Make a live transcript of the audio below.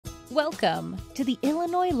Welcome to the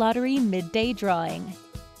Illinois Lottery Midday Drawing.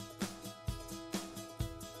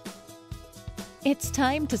 It's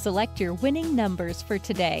time to select your winning numbers for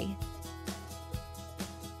today.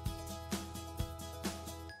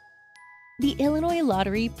 The Illinois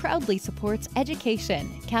Lottery proudly supports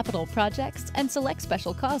education, capital projects, and select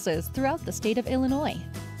special causes throughout the state of Illinois.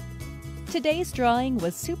 Today's drawing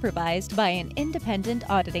was supervised by an independent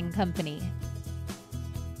auditing company.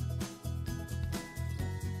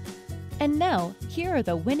 And now, here are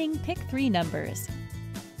the winning Pick 3 numbers: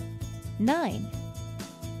 9,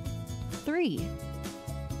 3,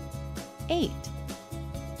 8,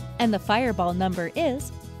 and the fireball number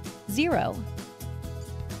is 0.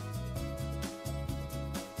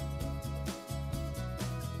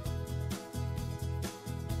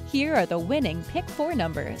 Here are the winning Pick 4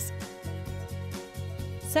 numbers: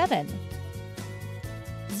 7,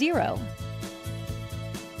 0,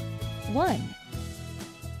 1,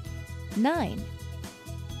 9,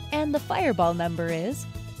 and the fireball number is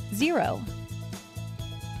 0.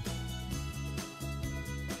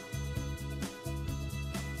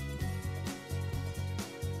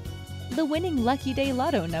 The winning Lucky Day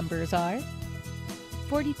Lotto numbers are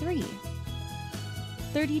 43,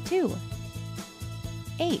 32,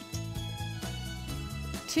 8,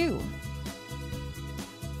 2,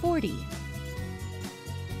 40.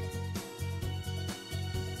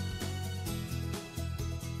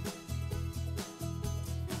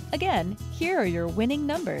 Again, here are your winning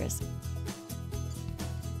numbers.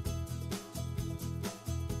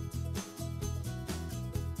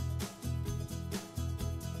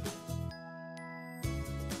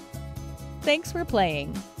 Thanks for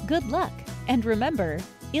playing. Good luck, and remember,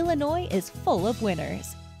 Illinois is full of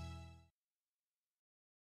winners.